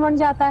हमारे सर बन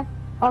जाता है,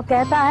 और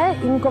कहता है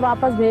इनको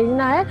वापस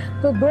भेजना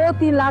है तो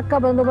 2-3 लाख का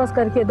बंदोबस्त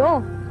करके दो।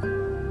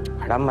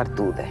 बड़ा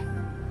मरतूद है।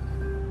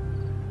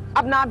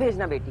 अब ना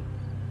भेजना बेटी।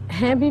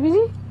 हैं बीबी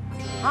जी?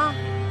 हाँ,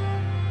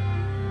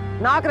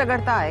 नाक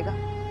रगड़ता आएगा।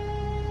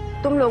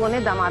 तुम लोगों ने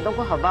दामादों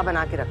को हवा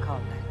बना के रखा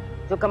होता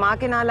है, जो कमा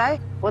के ना लाए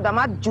वो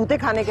दामाद जूते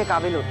खाने के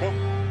काबिल होते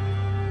हैं।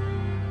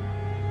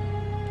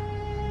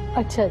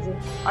 अच्छा जी।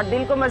 और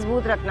दिल को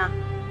मजबूत रखना,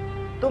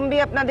 तुम भी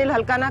अपना दिल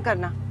हल्का ना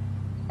करना।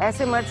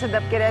 ऐसे मर्द से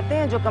दब के रहते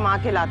हैं जो कमा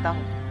के लाता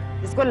हो,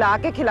 जिसको ला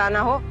के खिलाना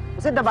हो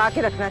उसे दबा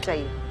के रखना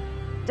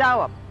चाहिए। जाओ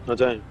अब।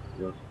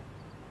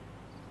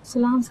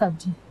 सलाम साहब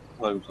जी।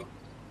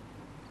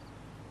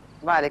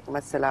 वालेकुम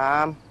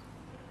अस्सलाम।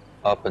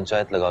 आप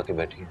पंचायत लगा के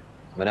बैठी हैं,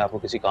 मैंने आपको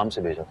किसी काम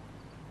से भेजा।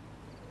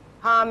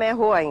 हाँ मैं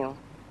हो आई हूँ।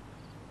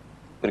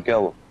 फिर क्या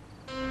हुआ?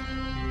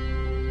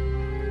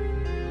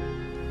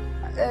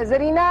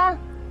 जरीना,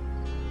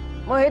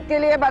 मोहित के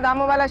लिए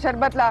बादामों वाला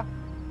शरबत ला।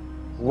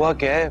 हुआ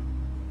क्या है?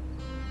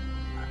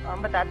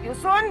 हम बताती हूँ।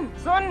 सुन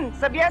सुन,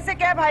 सबिया से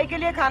क्या भाई के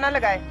लिए खाना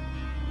लगाए।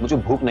 मुझे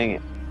भूख नहीं है।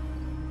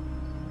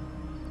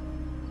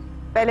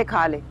 पहले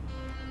खा ले,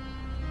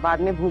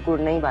 बाद में भूख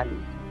उड़ने ही वाली।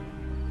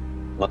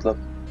 मतलब?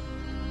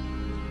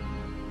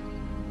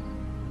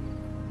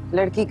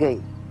 लड़की गई,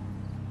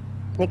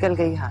 निकल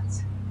गई हाथ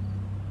से।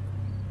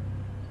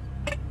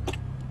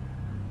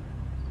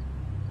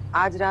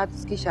 आज रात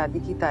उसकी शादी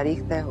की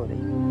तारीख तय हो रही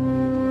है।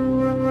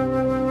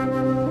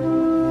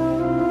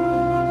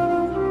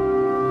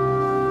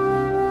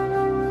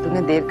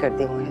 तूने देर कर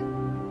दी मोहित।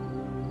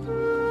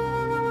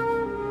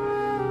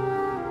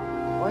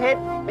 मोहित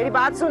मेरी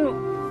बात सुन।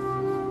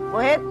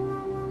 मोहित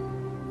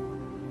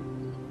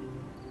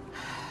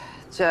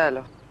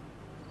चलो,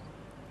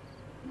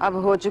 अब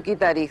हो चुकी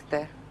तारीख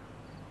तय।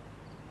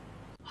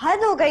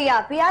 हद हो गई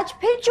आप ही, आज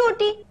फिर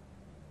चोटी।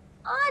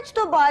 आज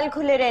तो बाल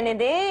खुले रहने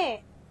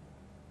दे।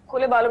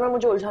 खुले बालों में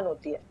मुझे उलझन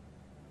होती है।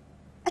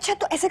 अच्छा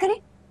तो ऐसा करें,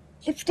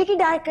 लिपस्टिक ही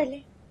डार्क कर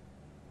ले।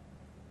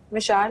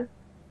 विशाल,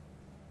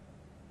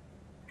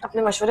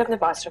 अपने मशवरे अपने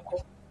पास रखो।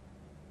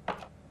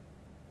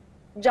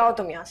 जाओ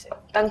तुम यहाँ से,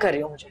 तंग कर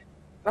रही हो मुझे,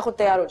 मैं खुद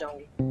तैयार हो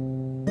जाऊंगी।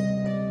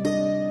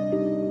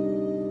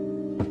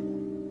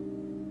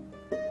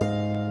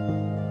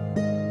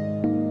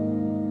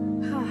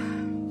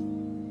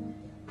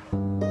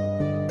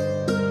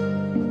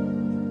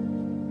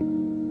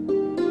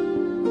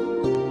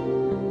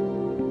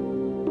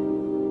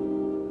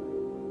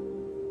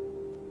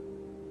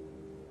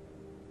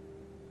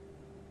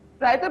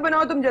 रायता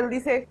बनाओ तुम जल्दी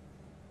से।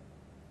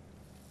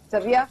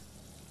 सबिया,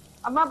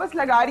 अम्मा बस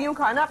लगा रही हूँ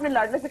खाना, अपने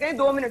लाडले से कहें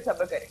 2 मिनट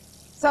सब्र करें।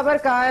 सबर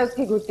कहाँ है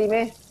उसकी घुट्टी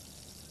में।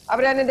 अब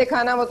रहने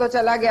दिखाना, वो तो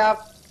चला गया,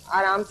 आप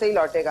आराम से ही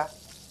लौटेगा।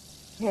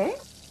 है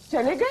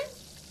चले गए?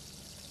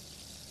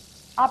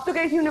 आप तो कह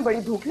रही थी उन्हें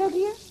बड़ी भूख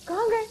लगी है,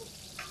 कहाँ गए?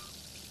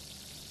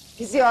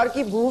 किसी और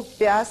की भूख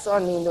प्यास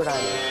और नींद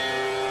उड़ाने।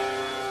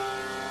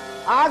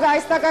 आग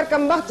आहिस्ता कर,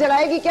 कमबख्त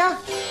जलाएगी क्या?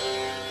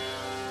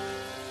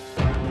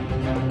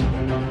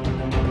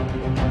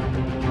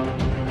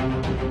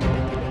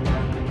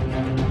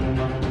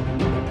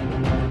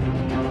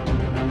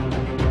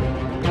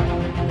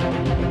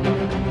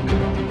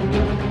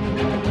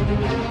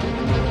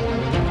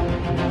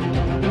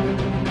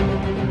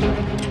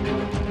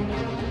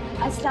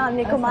 अस्सलाम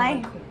वालेकुम। आए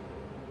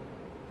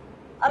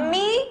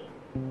अम्मी,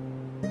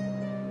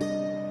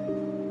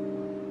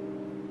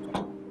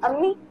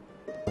 अम्मी।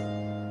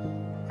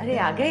 अरे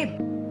आ गए,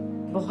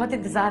 बहुत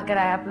इंतजार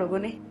कराया आप लोगों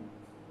ने।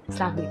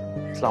 अस्सलाम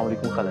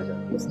वालेकुम खाला जान।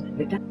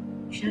 बेटा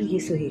विशाल, ये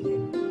सुहेल है।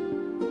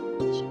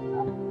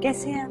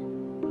 कैसे हैं आप?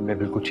 मैं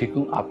बिल्कुल ठीक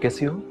हूँ, आप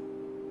कैसी हो?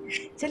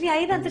 चलिए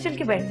आइए ना, अंदर चल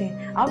के बैठते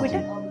हैं। आओ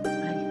बेटा।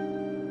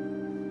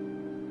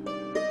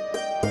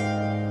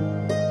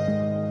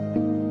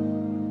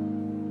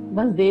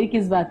 बस देर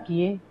किस बात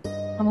की है,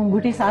 हम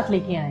अंगूठी साथ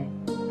लेके आए।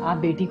 आप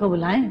बेटी को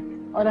बुलाएं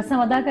और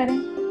रस्म अदा करें,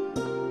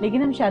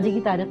 लेकिन हम शादी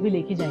की तारीख भी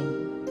लेके जाएंगे।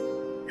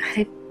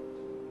 अरे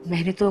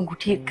मैंने तो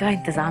अंगूठी का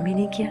इंतजाम ही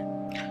नहीं किया।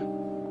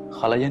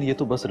 खालाजान, ये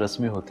तो बस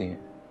रस्में होती हैं,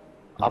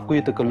 आपको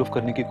ये तकल्लुफ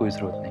करने की कोई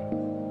जरूरत नहीं।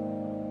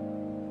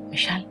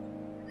 विशाल,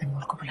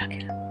 अनमोल को बुला के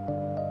ला।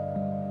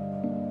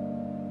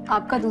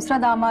 आपका दूसरा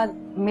दामाद,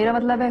 मेरा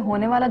मतलब है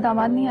होने वाला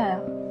दामाद नहीं आया?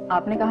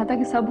 आपने कहा था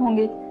कि सब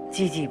होंगे।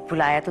 जी जी,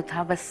 बुलाया तो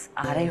था, बस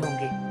आ रहे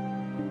होंगे।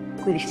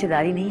 कोई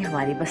रिश्तेदारी नहीं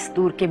हमारी, बस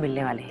दूर के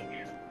मिलने वाले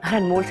हैं। और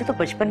अनमोल से तो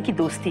बचपन की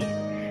दोस्ती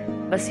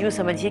है, बस यूं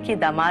समझिए कि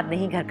दामाद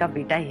नहीं, घर का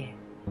बेटा ही है।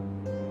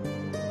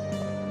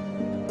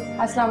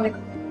 अस्सलाम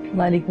वालेकुम।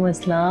 वालेकुम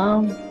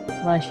अस्सलाम।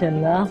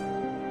 माशाल्लाह।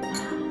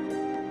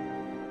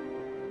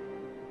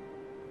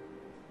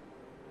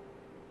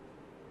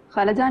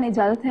 खालाजान,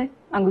 इजाजत है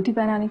अंगूठी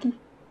पहनाने की?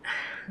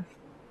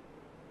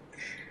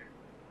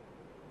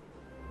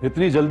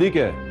 इतनी जल्दी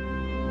क्या है?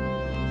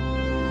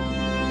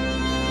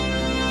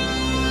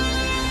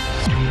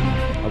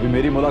 अभी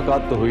मेरी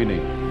मुलाकात तो हुई नहीं।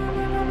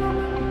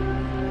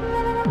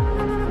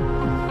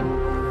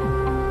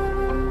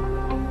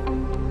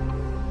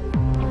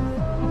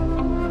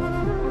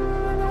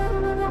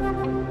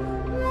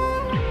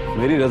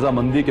 मेरी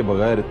रजामंदी के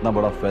बगैर इतना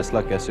बड़ा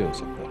फैसला कैसे हो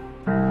सकता है?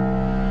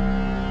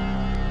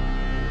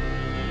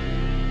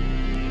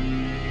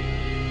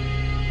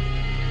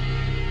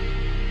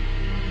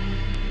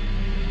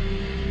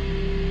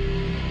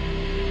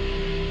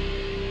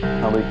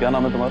 हाँ भाई, क्या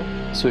नाम है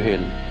तुम्हारा?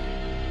 सुहेल।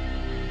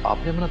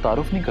 आपने अपना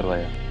तारुफ नहीं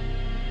करवाया।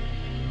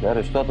 यार,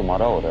 रिश्ता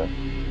तुम्हारा हो रहा है,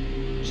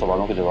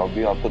 सवालों के जवाब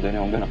भी आपको देने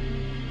होंगे ना।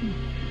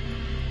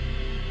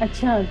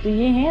 अच्छा, तो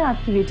ये हैं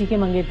आपकी बेटी के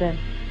मंगेतर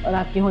और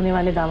आपके होने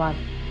वाले दामाद?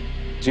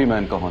 जी, मैं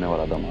इनका होने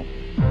वाला दामाद।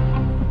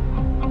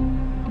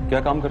 क्या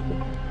काम करते हो?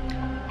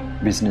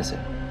 बिजनेस है।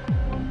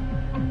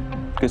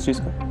 किस चीज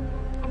का?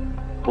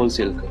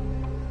 होलसेल का।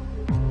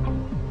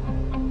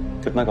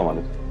 कितना कमा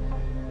लेते?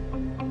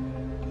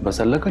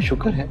 बस अल्लाह का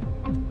शुक्र है।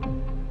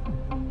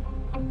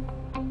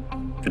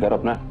 घर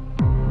अपना है?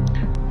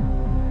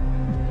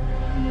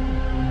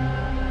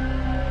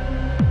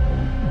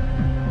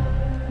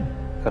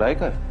 किराए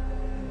का है?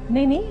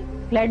 नहीं नहीं,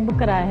 फ्लैट बुक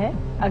कराया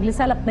है, अगले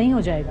साल अपना ही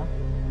हो जाएगा।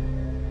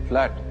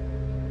 फ्लैट?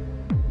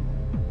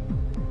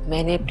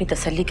 मैंने अपनी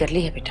तसल्ली कर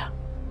ली है बेटा।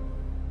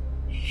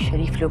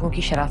 शरीफ लोगों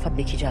की शराफत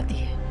देखी जाती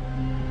है,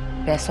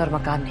 पैसा और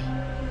मकान नहीं।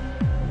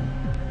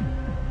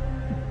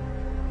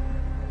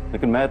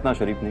 लेकिन मैं इतना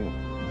शरीफ नहीं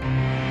हूं।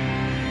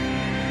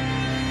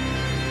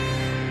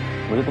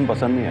 मुझे तुम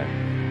पसंद नहीं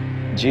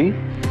आए। जी?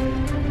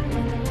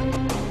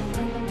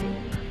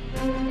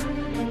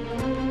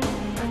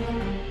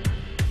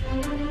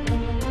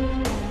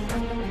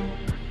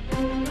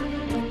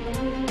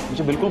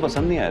 मुझे बिल्कुल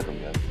पसंद नहीं आया तुम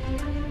यार।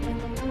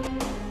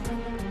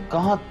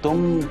 कहां तुम,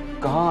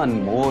 कहां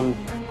अनमोल,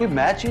 कोई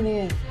मैच ही नहीं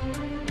है।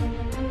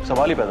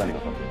 सवाल ही पैदा नहीं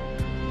होता।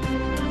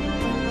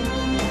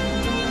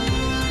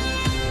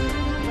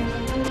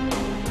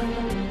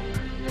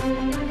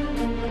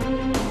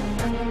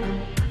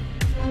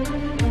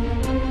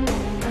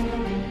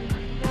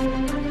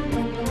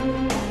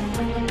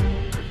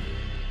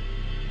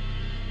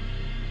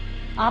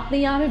 आपने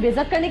यहाँ हमें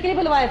बेइज्जत करने के लिए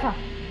बुलवाया था?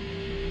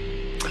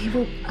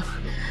 वो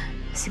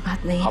ऐसी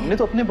बात नहीं है। हमने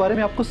तो अपने बारे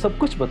में आपको सब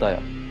कुछ बताया,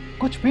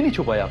 कुछ भी नहीं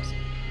छुपाया आपसे।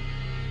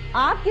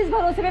 आप किस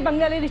भरोसे पे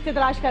बंगाली रिश्ते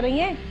तलाश कर रही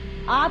हैं?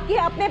 आपके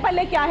अपने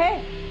पल्ले क्या है?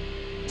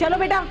 चलो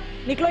बेटा,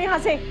 निकलो यहाँ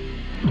से।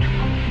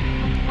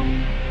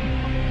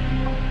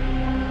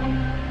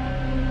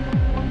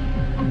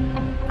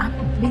 आप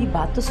मेरी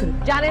बात तो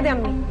सुनो। जाने दे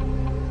अम्मी।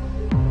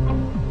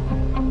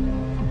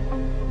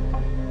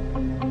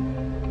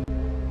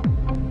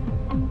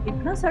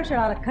 इतना सर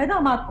चढ़ा रखा है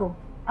दामाद को,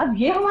 अब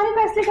ये हमारे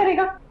फैसले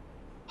करेगा?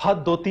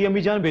 हद होती है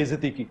अम्मी जान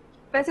बेइज्जती की।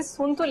 वैसे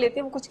सुन तो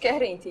लेते, वो कुछ कह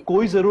रही थी।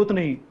 कोई जरूरत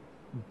नहीं।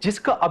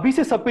 जिसका अभी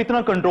से सब पे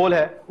इतना कंट्रोल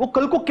है, वो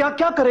कल को क्या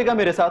क्या करेगा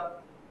मेरे साथ।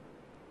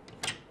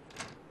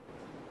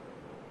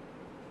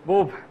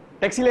 वो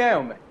टैक्सी ले आया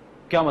हूँ मैं।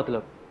 क्या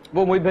मतलब?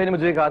 वो मोहित भाई ने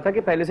मुझे कहा था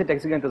कि पहले से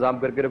टैक्सी का इंतजाम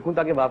करके रखूं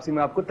ताकि वापसी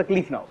में आपको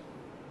तकलीफ ना हो।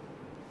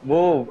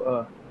 वो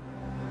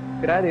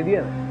किराया दे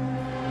दिया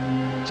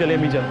ना। चले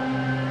अम्मी जान।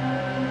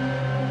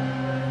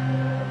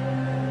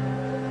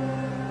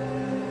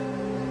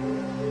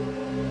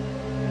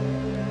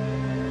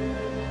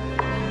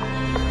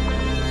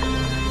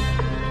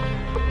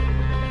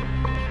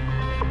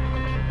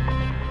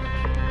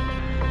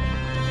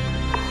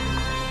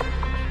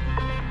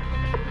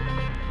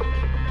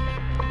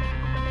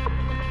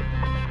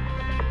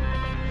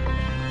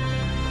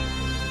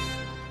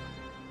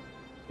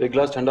 एक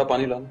गिलास ठंडा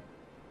पानी लाना।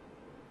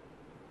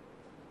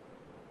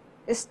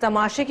 इस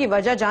तमाशे की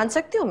वजह जान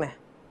सकती हूँ मैं?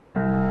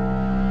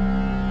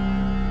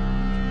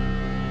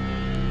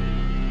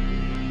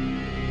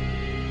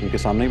 उनके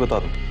सामने ही बता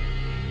दूं।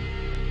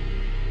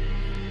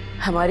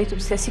 हमारी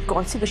तुमसे ऐसी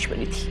कौन सी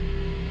दुश्मनी थी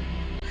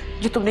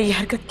जो तुमने ये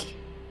हरकत की?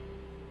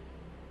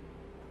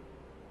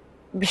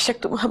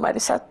 बेशक तुम हमारे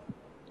साथ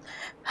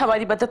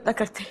हमारी मदद न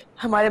करते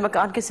हमारे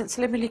मकान के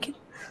सिलसिले में, लेकिन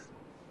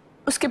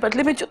उसके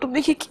बदले में जो तुमने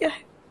ये किया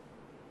है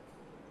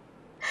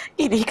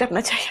ये नहीं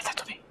करना चाहिए था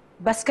तुम्हें।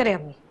 बस करें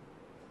अम्मी,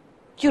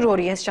 क्यों रो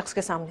रही है इस शख्स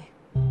के सामने?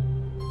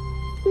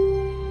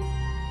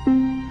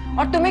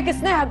 और तुम्हें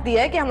किसने हक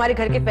दिया है कि हमारे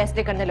घर के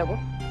फैसले करने लगो?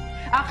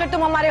 आखिर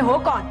तुम हमारे हो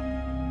कौन?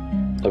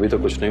 अभी तो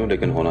कुछ नहीं हूं,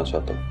 लेकिन होना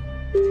चाहता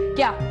हूं।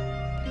 क्या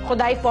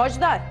खुदाई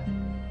फौजदार?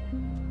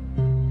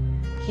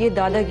 ये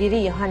दादागिरी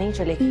यहां नहीं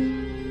चलेगी।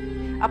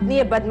 अपनी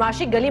ये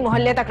बदमाशी गली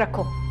मोहल्ले तक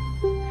रखो।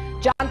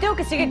 जानते हो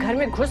किसी के घर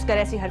में घुस कर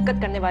ऐसी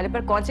हरकत करने वाले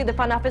पर कौन सी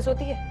दफा नाफिज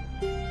होती है?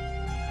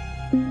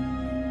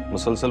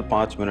 मुसलसल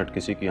 5 मिनट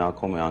किसी की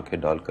आंखों में आंखें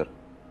डालकर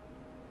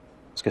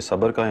उसके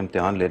सब्र का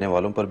इम्तिहान लेने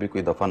वालों पर भी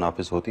कोई दफा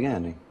नाफिज होती है या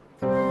नहीं?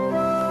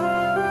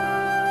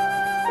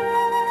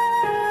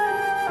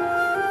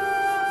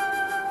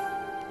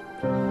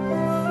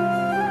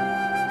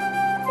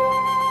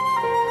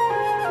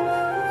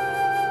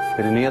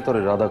 मेरी नीयत और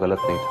इरादा गलत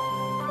नहीं था।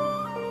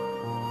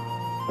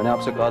 मैंने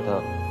आपसे कहा था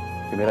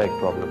कि मेरा एक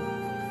प्रॉब्लम है,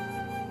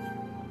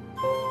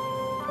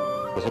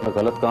 जैसे मैं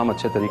गलत काम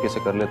अच्छे तरीके से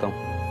कर लेता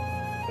हूं,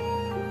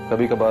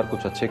 कभी कभार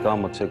कुछ अच्छे काम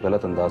मुझसे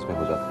गलत अंदाज में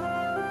हो जाते हैं।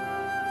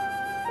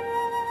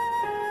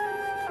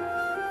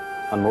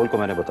 अनमोल को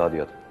मैंने बता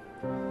दिया था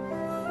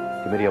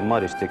कि मेरी अम्मा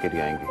रिश्ते के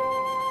लिए आएंगी,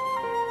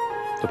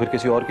 तो फिर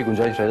किसी और की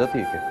गुंजाइश रह जाती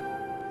है क्या?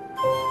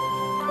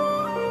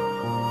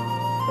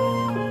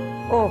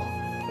 ओह,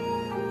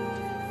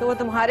 तो वो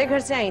तुम्हारे घर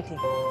से आई थी?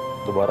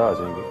 दोबारा आ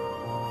जाएंगी,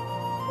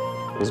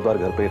 इस बार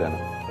घर पे ही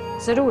रहना।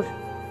 जरूर।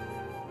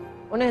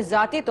 उन्हें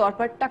जाती तौर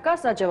पर टका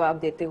सा जवाब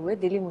देते हुए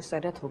दिली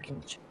मुसरत होगी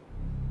मुझे।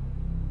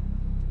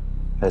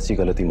 ऐसी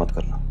गलती मत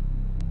करना।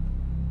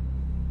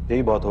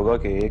 यही बात होगा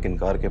कि एक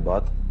इनकार के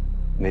बाद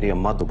मेरी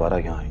अम्मा दोबारा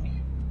यहां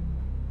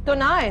आएंगी। तो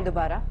ना आए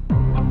दोबारा।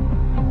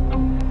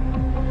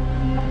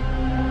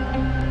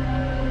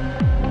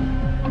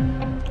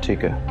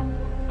 ठीक है,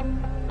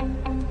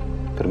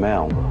 फिर मैं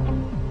आऊंगा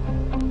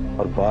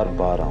और बार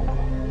बार आऊंगा।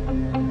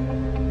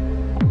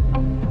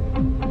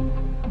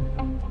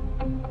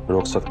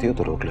 रोक सकती हो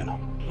तो रोक लेना।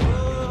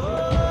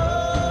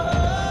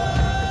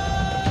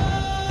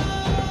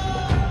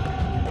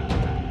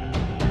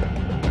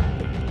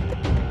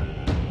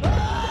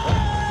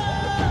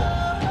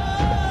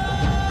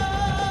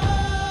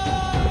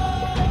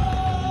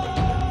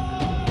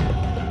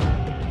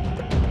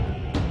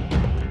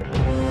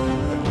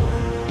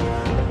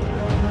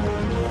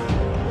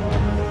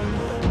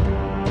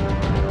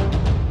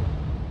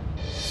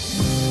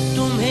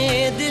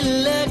 तुम्हें दिल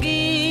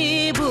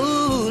लगी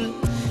भूल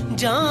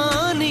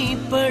जानी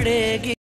पड़ेगी।